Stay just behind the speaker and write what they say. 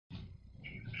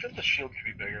feel the shield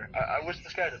could be bigger. I wish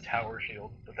this guy had a tower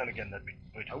shield, but then again, that'd be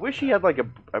way too I wish he had like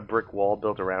a brick wall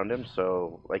built around him,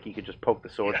 so like he could just poke the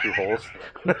sword through holes.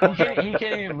 He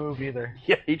can't even move either.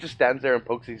 Yeah, he just stands there and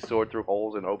pokes his sword through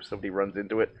holes and hopes somebody runs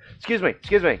into it. Excuse me.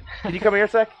 Can you come here a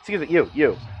sec? Excuse me,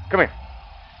 you. Come here.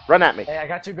 Run at me. Hey, I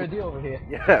got you a good deal over here.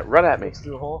 Yeah, run at me. Looks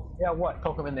through a hole. Yeah, what?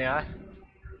 Poke him in the eye.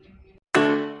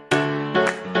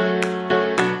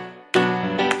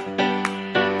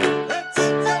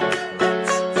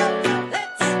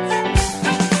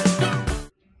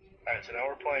 Alright, so now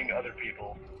we're playing other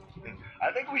people.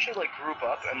 I think we should like group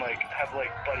up and like have like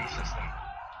buddy system.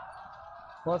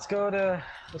 Let's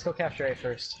go capture A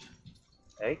first.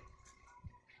 Hey.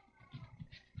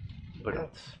 But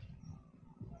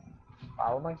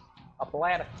Follow me up the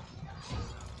ladder.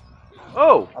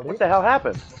 oh, what the hell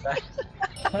happened?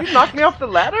 You knocked me off the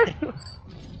ladder?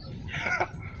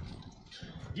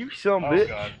 You son of a bitch.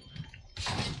 God.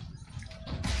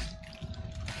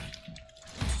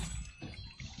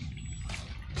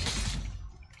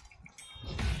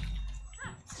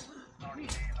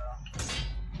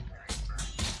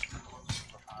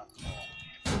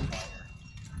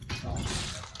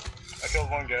 I killed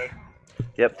one guy.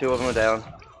 Yep, 2 of them are down.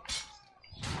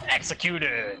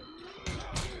 Executed.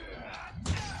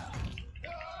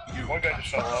 One guy just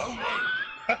fell off.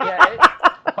 Yeah.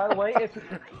 By the way,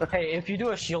 if you do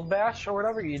a shield bash or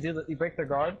whatever, you break their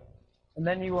guard, and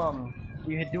then you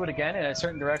do it again in a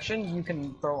certain direction, you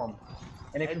can throw them.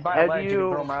 And if you buy a ledge, you can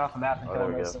throw them right off the map and kill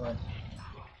them instantly.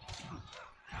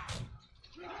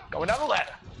 Going down the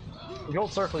ladder. If you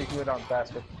hold circle, you can go down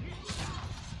faster.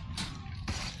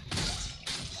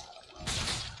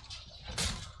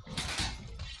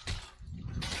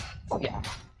 Yeah.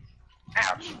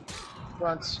 Ouch.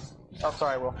 Runs. Oh,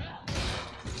 sorry, Will.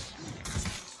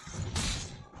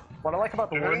 What I like about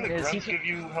the Do warden the is grunts give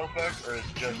you health back, or is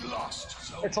it just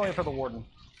lost? it's only for the warden.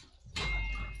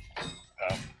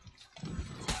 Oh.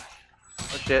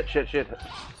 Oh, shit.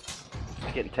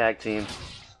 Getting tag teamed.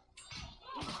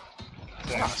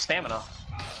 Oh, stamina.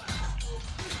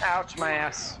 Ouch, my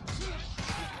ass.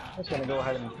 I'm just gonna go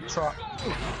ahead and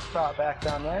trot back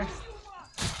down there.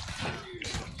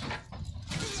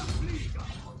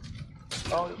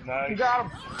 Oh, Nice. you got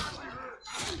him.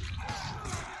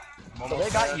 So they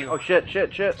got you. Oh shit.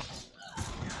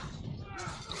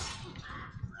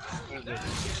 What is it?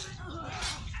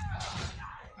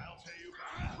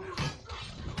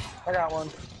 I got one.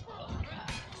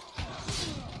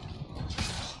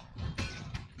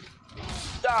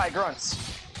 Die, grunts.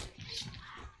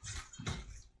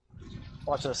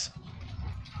 Watch this.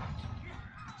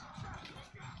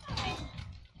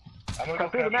 I'm gonna Come go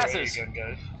through the capture A masses. again,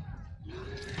 guys.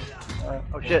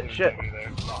 Oh shit. There's nobody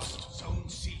there.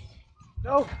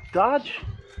 No, dodge.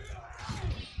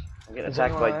 I'm getting Is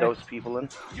attacked by anyone those people in.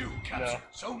 No.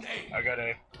 I got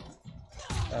A.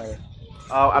 Alright.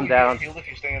 Oh, I'm down. Healed if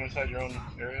you stay inside your own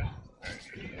area.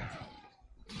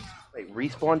 Wait,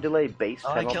 respawn delay base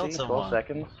I penalty, killed 12 someone.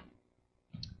 seconds.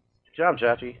 Good job,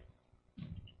 Chachi.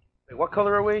 Wait, what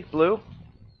color are we? Blue?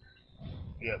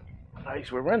 Yep.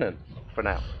 Nice, we're winning. For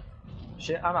now.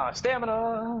 Shit, I'm out of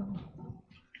stamina.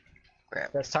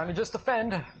 Crap. That's time to just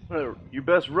defend. You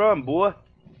best run, boy.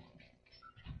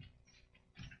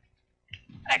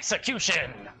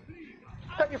 Execution!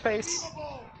 Cut your face.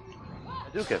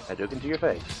 Hadouken to your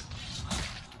face.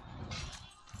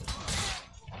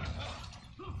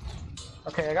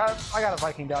 Okay, I got a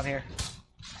Viking down here.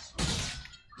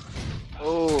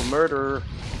 Oh, murder.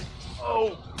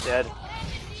 Oh, dead.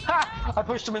 Ha! I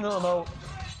pushed him into the moat.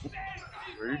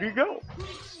 Where'd he go?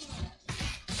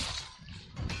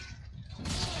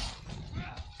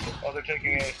 Oh, they're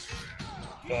taking A.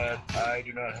 But I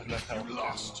do not have enough health to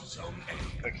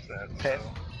fix that. Okay.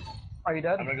 So Are you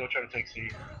dead? I'm gonna go try to take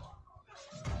C.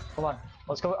 Hold on.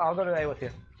 Let's go. I'll go to A with you.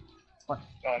 Come on.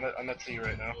 Oh, I'm at C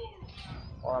right now.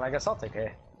 Well, then I guess I'll take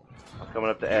A. I'm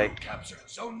coming up to A. Capture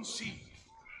Zone C.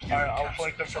 Alright, I'll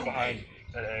flank them from behind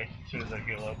at A as soon as I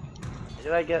heal up.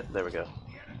 Did I get? There we go.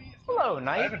 Hello, I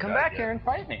knight. haven't Come died back yet. here and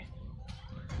fight me.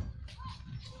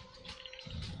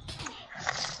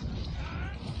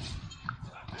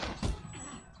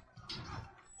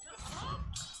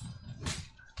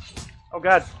 Oh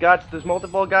god, there's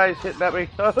multiple guys hitting at me.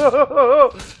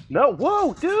 No,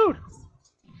 whoa, dude!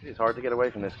 It's hard to get away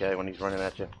from this guy when he's running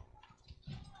at you.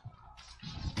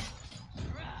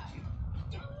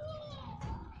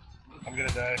 I'm gonna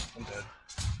die. I'm dead.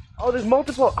 Oh, there's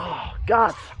multiple. Oh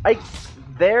god,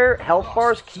 their health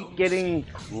bars keep getting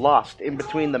lost in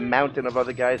between the mountain of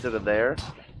other guys that are there.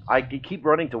 I keep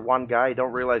running to one guy. I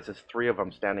don't realize there's 3 of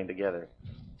them standing together.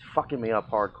 It's fucking me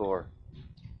up hardcore.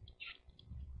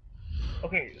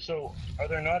 Okay, so are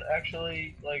there not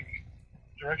actually like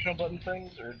directional button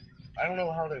things, or I don't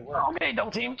know how they work. Okay,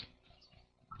 double team.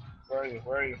 Where are you?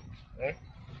 Where are you? Eh?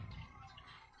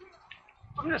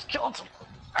 I'm just killing some.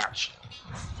 Ouch.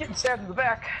 Getting stabbed in the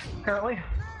back, apparently.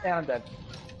 And I'm dead.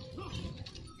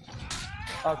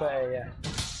 Okay, yeah.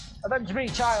 Avenge me,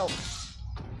 child!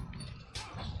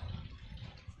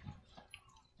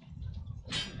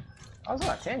 I was on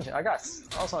a tangent. I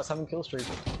was on a 7 kill streak.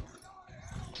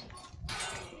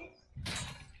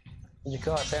 Did you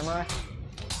kill that samurai?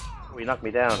 Oh, you knocked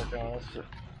me down.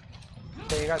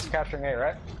 Okay, you guys are capturing A,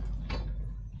 right?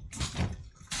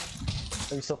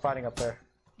 Are you still fighting up there?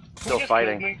 Still Who just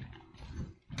fighting. killed me?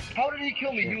 How did he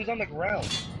kill me? He was on the ground.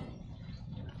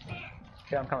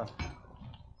 Okay, I'm coming.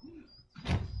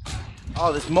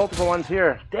 Oh, there's multiple ones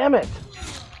here. Damn it!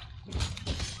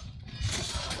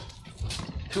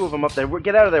 2 of them up there.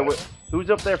 Get out of there. Who's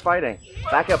up there fighting?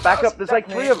 Back up, back up. There's like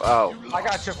 3 of them. Oh. I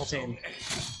got triple team.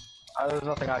 There's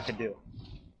nothing I could do.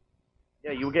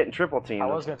 Yeah, you were getting triple teamed. I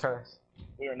was gonna try.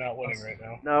 We are not winning right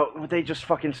now. No, they just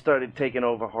fucking started taking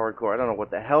over hardcore. I don't know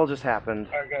what the hell just happened.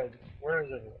 Alright guys, where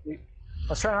is it?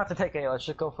 Let's try not to take A. Let's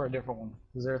just go for a different one.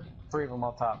 Because there are 3 of them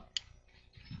up top.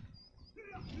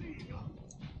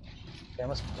 Okay,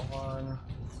 let's put one.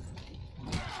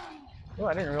 Oh,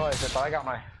 I didn't realize it, but I got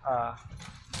my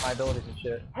my abilities and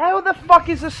shit. How the fuck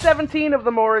is there 17 of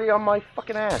them already on my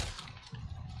fucking ass?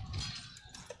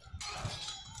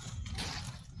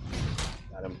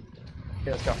 Got him.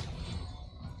 Okay, let's go.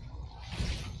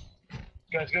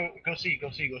 Guys, go see, go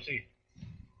see, go see.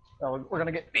 No, we're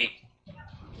gonna get beat.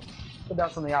 Put down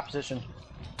from the opposition.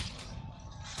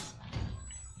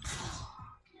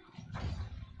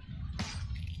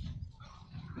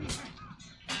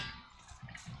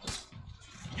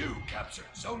 You captured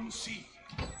Zone C.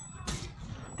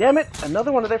 Damn it!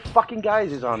 Another one of their fucking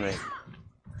guys is on me.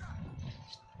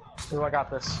 Ooh, I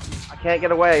got this. I can't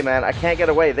get away, man. I can't get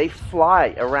away. They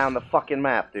fly around the fucking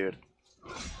map, dude.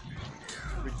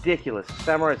 Ridiculous.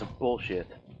 Samurais are bullshit.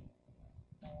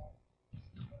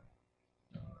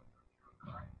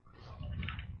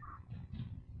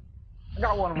 I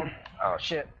got one of them. Oh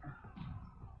shit.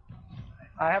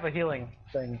 I have a healing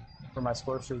thing for my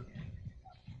score suit.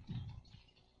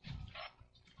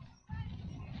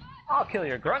 I'll kill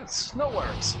your grunts. No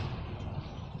worries.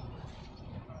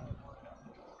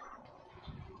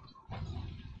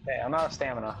 Okay, I'm out of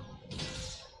stamina.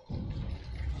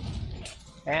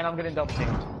 And I'm getting double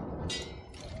teamed.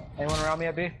 Anyone around me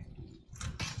at B?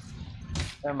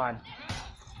 Never mind.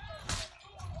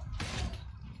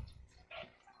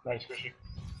 Nice, Squishy.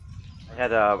 I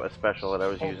had a special that I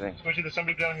was using. Squishy, there's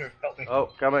somebody down here. Help me. Oh,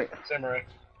 coming. Samurai.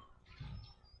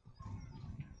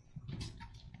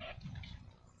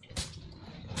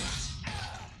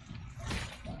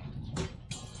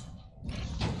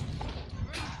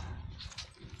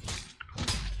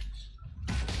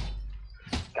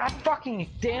 God fucking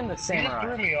damn the He just samurai.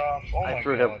 threw me off. Oh my I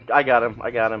threw god. him. I got him. I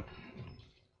got him.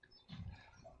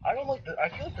 I don't like the. I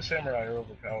feel like the samurai are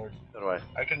overpowered. So do I.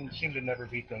 I can seem to never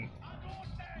beat them.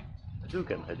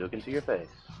 Hadouken to your face.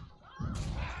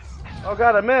 Oh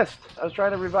god, I missed. I was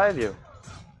trying to revive you.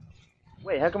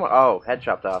 Wait, how come? Oh, head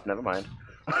chopped off. Never mind.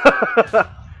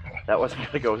 That wasn't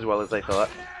gonna go as well as I thought.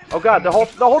 Oh god, the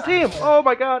whole team. Oh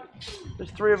my god. There's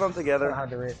 3 of them together.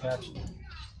 Hard to reattach.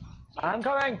 I'm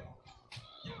coming.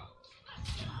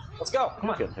 Let's go. Come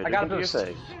on. Hadouken I got a to your boost.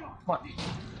 face. Come on.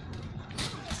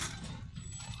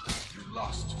 You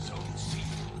lost Zone C.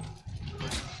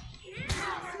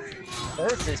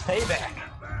 This is payback.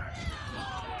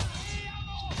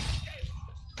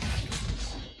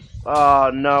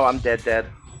 Oh no, I'm dead.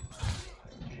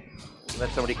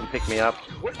 Unless somebody can pick me up.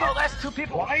 Oh, that's 2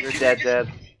 people. Why You're can dead, they dead.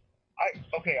 just-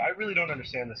 Okay, I really don't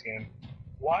understand this game.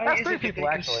 Why That's is 3 it that people, they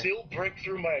can actually. still break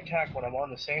through my attack when I'm on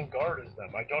the same guard as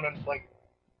them? I don't like.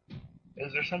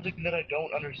 Is there something that I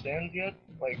don't understand yet?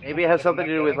 Like Maybe it has something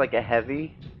to do with like a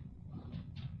heavy.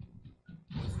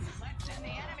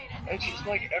 It's just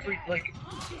like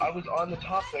I was on the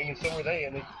top thing and so were they,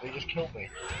 and they just killed me.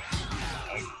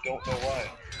 I don't know why.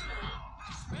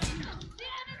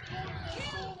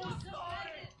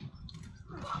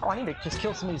 Oh, I need to just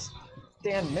kill some of these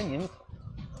damn minions.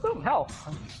 Boom, health.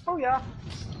 Oh yeah.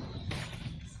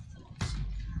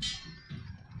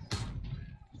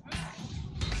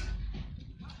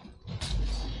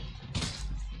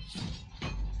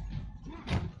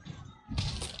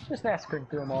 Just massacring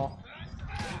through them all.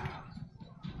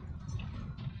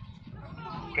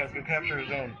 Guys, go capture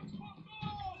his own.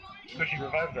 Squishy,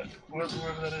 revive that.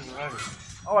 Whoever that is, revive it.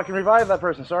 Oh, I can revive that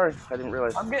person. Sorry, I didn't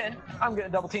realize. I'm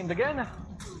getting double teamed again.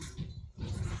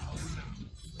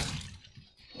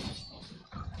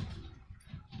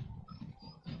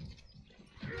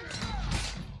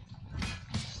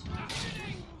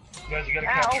 Guys, you gotta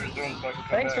Ow. capture a zone so I can come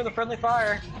Thanks back. for the friendly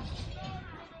fire.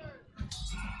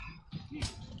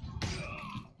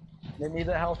 They need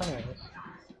that health anyways.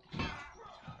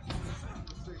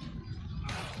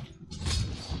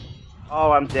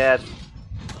 Oh, I'm dead.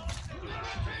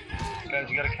 Guys,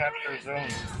 you gotta capture a zone.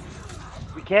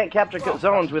 We can't capture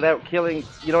zones without killing,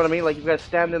 you know what I mean? Like, you've got to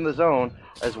stand in the zone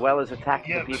as well as attack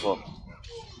Yeah, the people.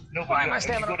 No, Why but am I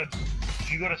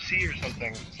if you go to C or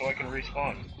something, so I can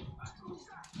respawn.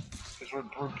 Because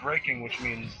we're breaking, which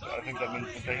means, I think that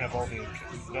means that they have all the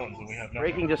zones and we have nothing.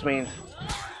 Breaking just means...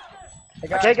 Hey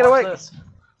guys, can't get watch away. this.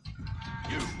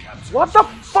 You captured What the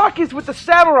Zone C. fuck is with the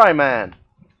samurai man?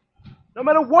 No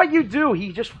matter what you do,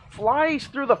 he just flies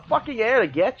through the fucking air to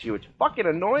get you. It's fucking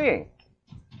annoying.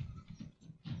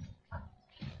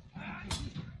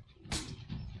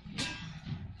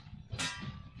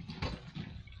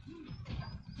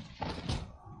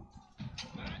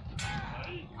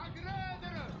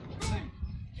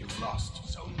 You lost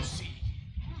Zone C.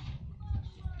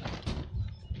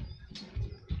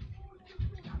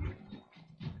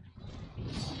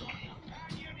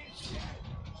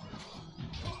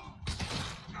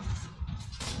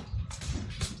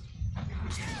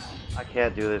 I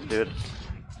can't do this, dude.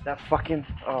 That fucking...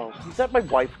 Oh, is that my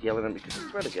wife yelling at me? Because I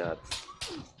swear to God.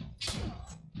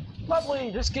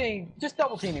 Lovely, just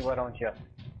double team me, why don't you?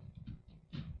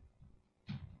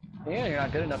 Yeah, you're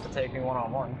not good enough to take me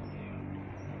one-on-one.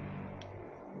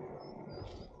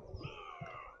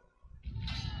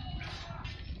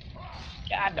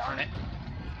 God darn it.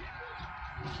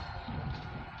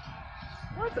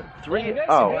 What the? Yeah, Three? you guys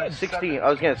Oh, are good. 16. I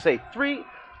was going to say 3,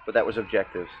 but that was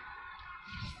objectives.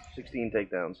 16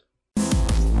 takedowns.